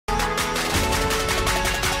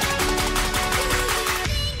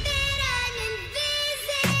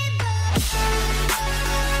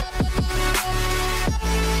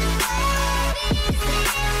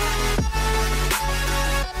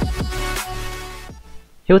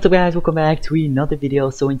Hey, what's up guys, welcome back to another video.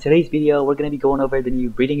 So in today's video we're going to be going over the new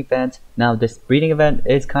breeding event. Now this breeding event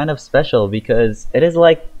is kind of special because it is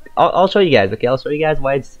like I'll show you guys. Okay, I'll show you guys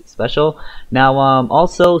why it's special. Now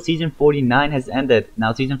also season 49 has ended.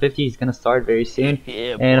 Now season 50 is going to start very soon.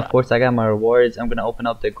 And of course I got my rewards. I'm going to open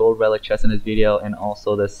up the gold relic chest in this video and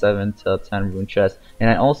also the 7 to 10 rune chest. And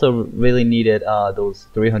I also really needed those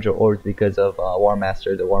 300 orbs because of the War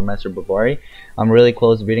Master Bavari. I'm really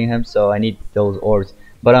close to beating him, so I need those orbs.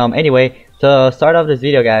 But anyway, to start off this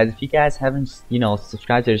video guys, if you guys haven't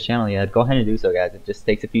subscribed to the channel yet, go ahead and do so guys. It just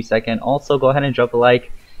takes a few seconds. Also go ahead and drop a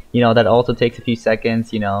like, that also takes a few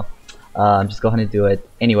seconds, just go ahead and do it.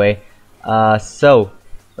 Anyway, so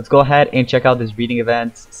let's go ahead and check out this breeding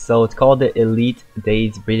event. So it's called the Elite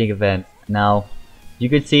Days breeding event. Now you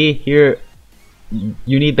could see here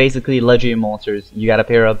you need basically legendary monsters. You gotta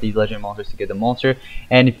pair up these legendary monsters to get the monster,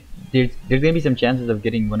 and if there's gonna be some chances of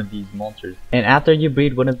getting one of these monsters. And after you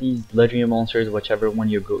breed one of these legendary monsters, whichever one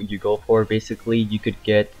you go for, basically you could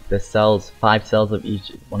get the cells, 5 cells of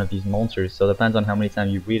each one of these monsters. So it depends on how many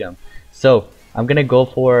times you breed them. So I'm gonna go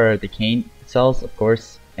for the cane cells, of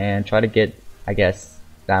course, and try to get, I guess,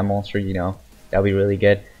 that monster. That'll be really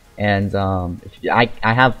good. And I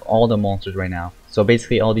have all the monsters right now. So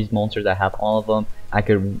basically all these monsters, I have all of them. I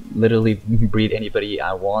could literally breed anybody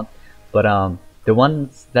I want. But the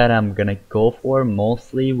ones that I'm gonna go for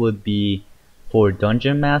mostly would be for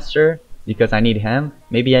Dungeon Master, because I need him.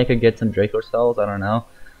 Maybe I could get some Draco cells, I don't know.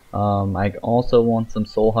 I also want some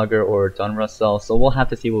Soul Hugger or Dunra cells, so we'll have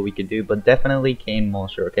to see what we can do, but definitely Cane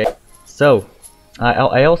monster, okay? So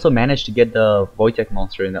I also managed to get the Wojtek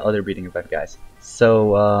monster in the other breeding event, guys.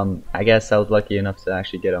 So I guess I was lucky enough to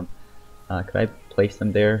actually get him. Could I place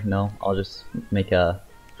them there? No, I'll just make a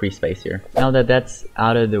free space here. Now that that's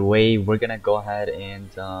out of the way, we're gonna go ahead and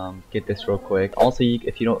get this real quick. Also,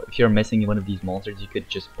 if you're missing one of these monsters, you could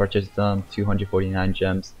just purchase them 249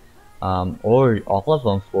 gems, or all of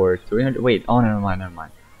them for 300. Wait, oh never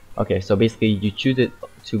mind. Okay, so basically you choose it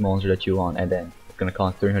 2 monsters that you want, and then it's gonna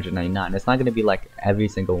cost 399. It's not gonna be like every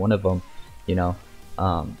single one of them,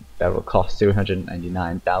 that will cost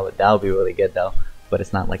 399. That would be really good though, but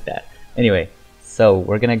it's not like that. Anyway, so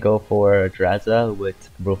we're gonna go for Draza with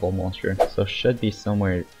Brutal Monster. So should be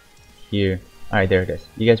somewhere here. Alright, there it is.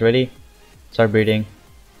 You guys ready? Start breeding.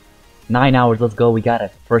 9 hours, let's go. We got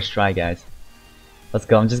it. First try, guys. Let's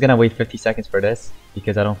go. I'm just gonna wait 50 seconds for this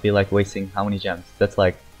because I don't feel like wasting how many gems? That's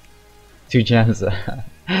like 2 gems. I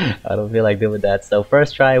don't feel like doing that. So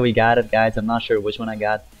first try, we got it, guys. I'm not sure which one I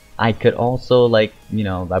got. I could also I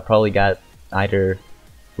probably got either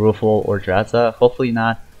Rufal or Draza. Hopefully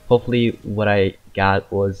not. Hopefully what I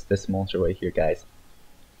got was this monster right here, guys.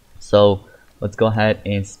 So let's go ahead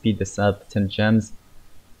and speed this up. 10 gems.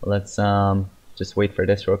 Let's just wait for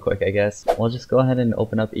this real quick, I guess. We'll just go ahead and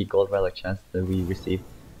open up a gold relic chest that we received.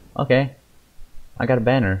 Okay, I got a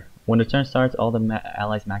banner. When the turn starts, all the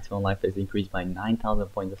allies' maximum life is increased by 9,000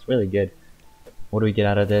 points. That's really good. What do we get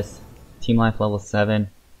out of this? Team life level 7.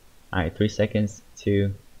 Alright, 3 seconds,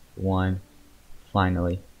 2, 1.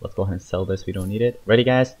 Finally. Let's go ahead and sell this. We don't need it. Ready,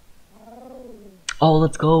 guys? Oh,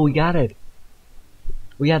 let's go. We got it.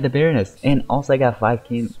 We got the Baroness. And also I got 5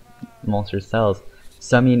 King monster cells.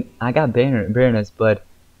 So I mean, I got Baroness, but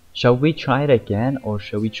shall we try it again or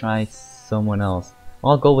shall we try someone else?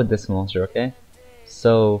 I'll go with this monster, okay?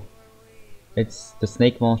 So it's the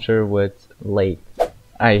snake monster with Lake.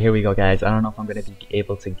 Alright, here we go, guys. I don't know if I'm gonna be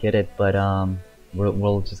able to get it, but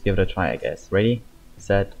we'll just give it a try, I guess. Ready,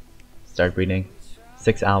 set, start breeding.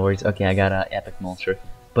 6 hours. Okay, I got an epic monster,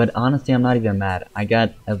 but honestly I'm not even mad. I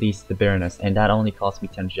got at least the Baroness, and that only cost me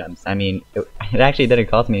 10 gems. I mean, it actually didn't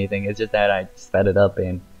cost me anything. It's just that I sped it up,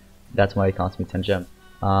 and that's why it cost me 10 gems.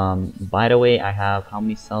 By the way, I have how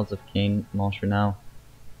many cells of King monster now?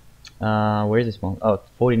 Where's this one? Oh,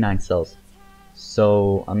 49 cells.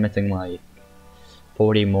 So I'm missing like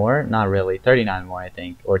 40 more. Not really, 39 more I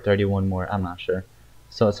think, or 31 more, I'm not sure.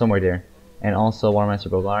 So somewhere there. And also War Master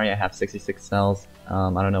Bavari, I have 66 cells. I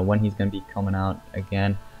don't know when he's gonna be coming out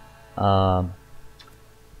again, but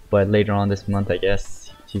later on this month I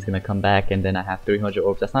guess he's gonna come back. And then I have 300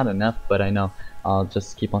 orbs. That's not enough, but I know I'll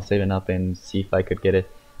just keep on saving up and see if I could get it.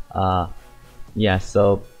 Yeah,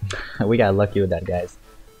 so we got lucky with that, guys.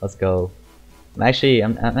 Let's go. I'm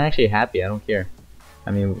actually happy. I don't care.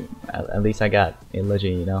 I mean, at least I got a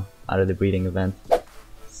legend, out of the breeding event.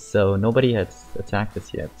 So nobody has attacked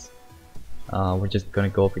us yet. We're just gonna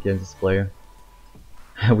go up against this player.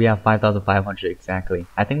 We have 5,500 exactly.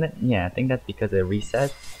 I think that's because it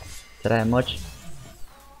resets to that much.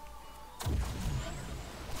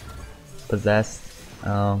 Possessed.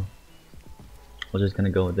 We're just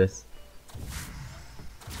gonna go with this.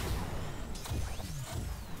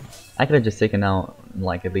 I could have just taken out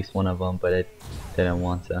like at least one of them, but it didn't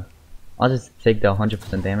want to. I'll just take the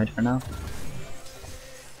 100% damage for now.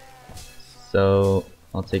 So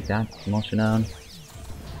I'll take that monster down.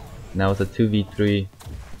 Now it's a 2v3.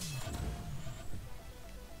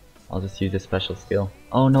 I'll just use a special skill.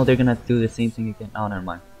 Oh no, they're gonna do the same thing again. Oh, never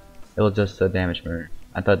mind. It was just a damage mirror.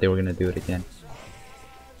 I thought they were gonna do it again.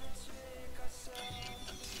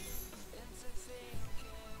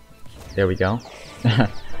 There we go.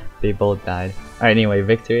 They both died. Alright, anyway,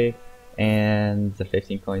 victory. And the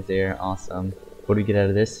 15 coins there. Awesome. What do we get out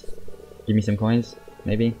of this? Give me some coins,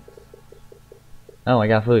 maybe? Oh, I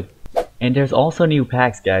got food. And there's also new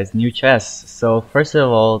packs, guys. New chests. So, first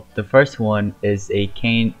of all, the first one is a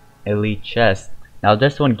Kane Elite chest. Now,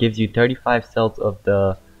 this one gives you 35 cells of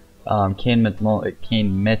the Kane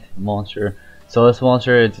Myth monster. So, this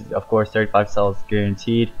monster is, of course, 35 cells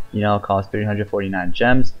guaranteed. You know, costs 349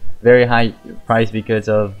 gems. Very high price because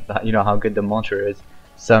of, you know, how good the monster is.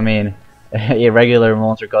 So I mean, a regular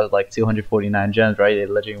monster costs like 249 gems, right? A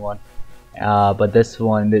legendary one. But this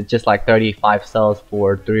one is just like 35 cells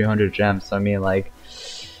for 300 gems. So I mean, like,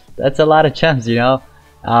 that's a lot of gems, you know.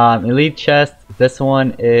 Elite chest. This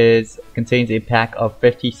one contains a pack of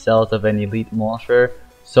 50 cells of an elite monster.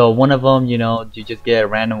 So one of them, you know, you just get a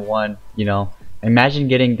random one. You know, imagine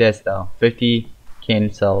getting this though, 50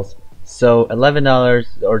 Kane cells. So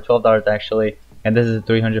 $11 or $12 actually, and this is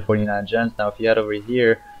 349 gems. Now if you head over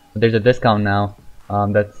here, there's a discount now.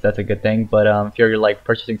 That's a good thing. But if you're like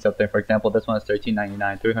purchasing something, for example, this one is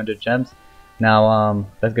 $13.99, 300 gems. Now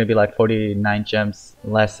that's gonna be like 49 gems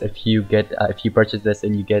less if you get if you purchase this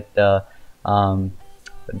and you get the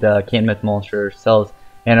Kane Myth monster cells.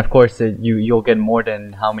 And of course you'll get more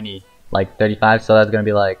than how many, like 35. So that's gonna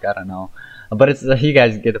be like, I don't know, but it's you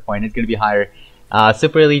guys get the point. It's gonna be higher.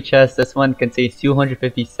 Super Elite chest. This one contains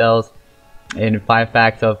 250 cells and 5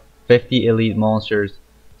 packs of 50 elite monsters.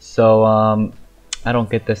 So I don't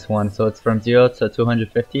get this one. So it's from 0 to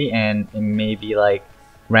 250, and it may be like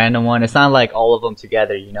random one. It's not like all of them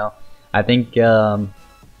together, you know. I think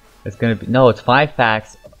it's gonna be, no, it's 5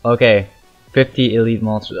 packs. Okay, 50 elite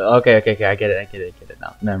monsters. Okay, I get it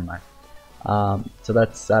now. Never mind. So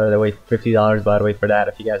that's out of the way. $50 by the way for that.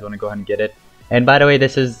 If you guys want to go ahead and get it. And by the way,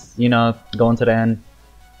 this is, you know, going to the end.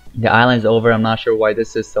 The island's over. I'm not sure why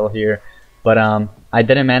this is still here, but I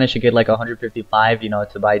didn't manage to get like 155, you know,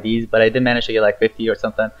 to buy these, but I did manage to get like 50 or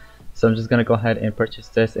something. So I'm just gonna go ahead and purchase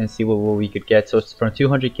this and see what we could get. So it's from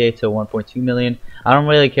 200k to 1.2 million. I don't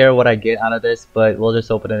really care what I get out of this, but we'll just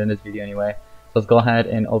open it in this video anyway. So let's go ahead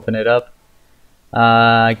and open it up.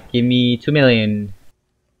 Give me 2 million.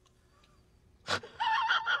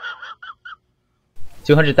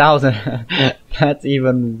 200,000. That's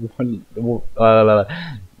even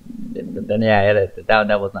then yeah,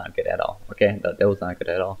 that was not good at all. Okay, that was not good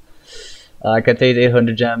at all. Contains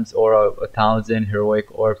 800 gems or 1,000 heroic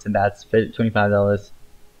orbs, and that's $25.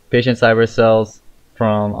 Patient cyber cells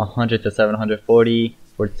from 100 to 740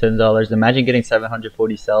 for $10. Imagine getting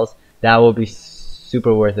 740 cells. That will be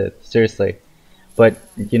super worth it, seriously. But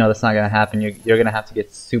you know that's not gonna happen. You're gonna have to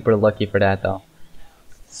get super lucky for that though.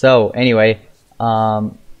 So anyway,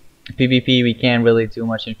 PvP, we can't really do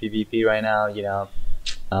much in PvP right now, you know.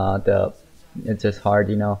 It's just hard,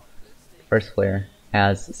 you know. First player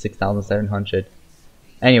has 6,700.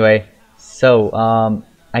 Anyway, so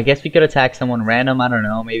I guess we could attack someone random. I don't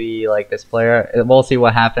know, maybe like this player. We'll see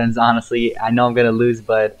what happens. Honestly, I know I'm gonna lose,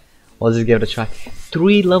 but we'll just give it a try.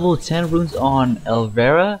 3 level 10 runes on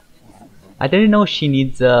Elvira. I didn't know she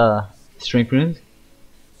needs strength runes.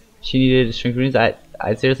 She needed strength runes. I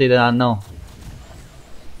seriously did not know.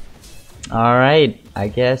 Alright, I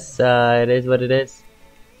guess it is what it is.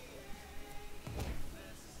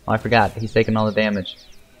 Oh, I forgot. He's taking all the damage.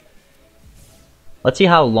 Let's see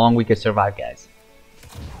how long we can survive, guys.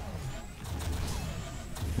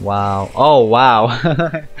 Wow. Oh, wow.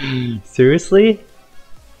 Seriously?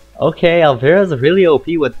 Okay, Elvira's really OP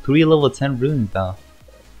with 3 level 10 runes, though.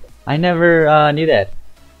 I never knew that.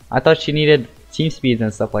 I thought she needed team speeds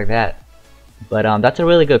and stuff like that. But that's a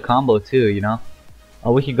really good combo, too, you know?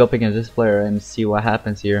 Oh, we could go up against this player and see what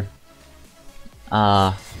happens here.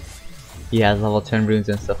 He has level 10 runes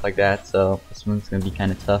and stuff like that, so this one's gonna be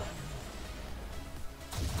kind of tough.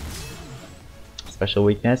 Special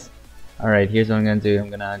weakness. Alright, here's what I'm gonna do. I'm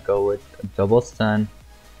gonna go with a double stun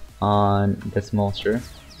on this monster.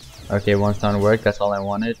 Okay, 1 stun worked, that's all I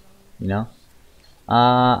wanted, you know.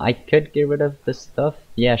 I could get rid of this stuff.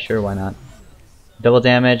 Yeah, sure, why not? Double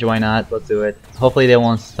damage, why not? Let's do it. Hopefully they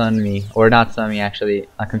won't stun me. Or not stun me, actually.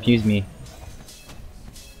 Confuse me.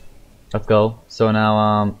 Let's go. So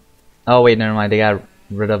now, oh wait, never mind. They got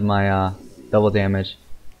rid of my double damage.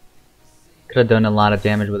 Could have done a lot of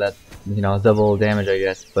damage with that, you know, double damage, I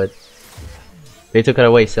guess, but they took it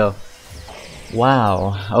away. So,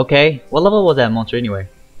 wow. Okay, what level was that monster anyway?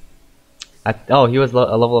 Oh, he was a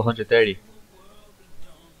level 130.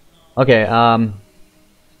 Okay,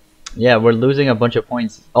 yeah, we're losing a bunch of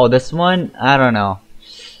points. Oh, this one, I don't know.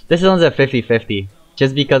 This one's a 50-50,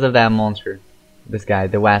 just because of that monster. This guy,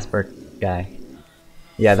 the Wasper guy.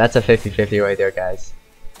 Yeah, that's a 50-50 right there, guys.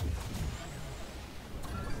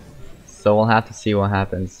 So we'll have to see what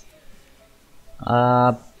happens.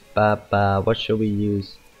 What should we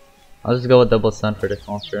use? I'll just go with double stun for this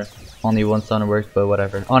monster. Only one stun works, but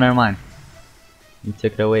whatever. Oh, never mind. You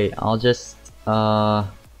took it away. I'll just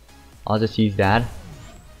use that.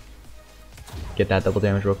 Get that double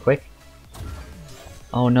damage real quick.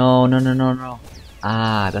 Oh no, no, no, no, no.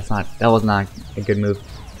 Ah, that was not a good move.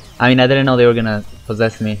 I mean, I didn't know they were gonna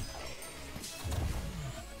possess me.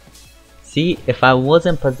 See, if I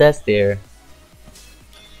wasn't possessed there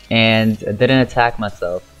and didn't attack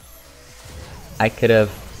myself, I could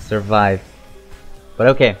have survived. But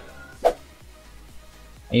okay.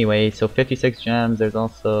 Anyway, so 56 gems. There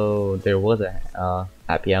was a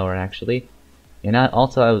happy hour actually, and I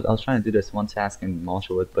was trying to do this one task in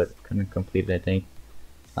Malshawood, but couldn't complete it. I think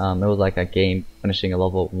it was like a game finishing a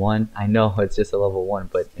level 1. I know it's just a level 1,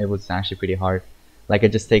 but it was actually pretty hard. Like,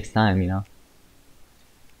 it just takes time, you know.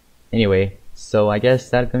 Anyway, so I guess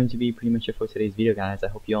that's going to be pretty much it for today's video, guys. I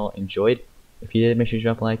hope you all enjoyed. If you did, make sure to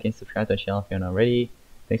drop a like and subscribe to the channel if you haven't already.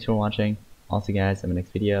 Thanks for watching. I'll see you guys in the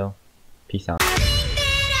next video. Peace out.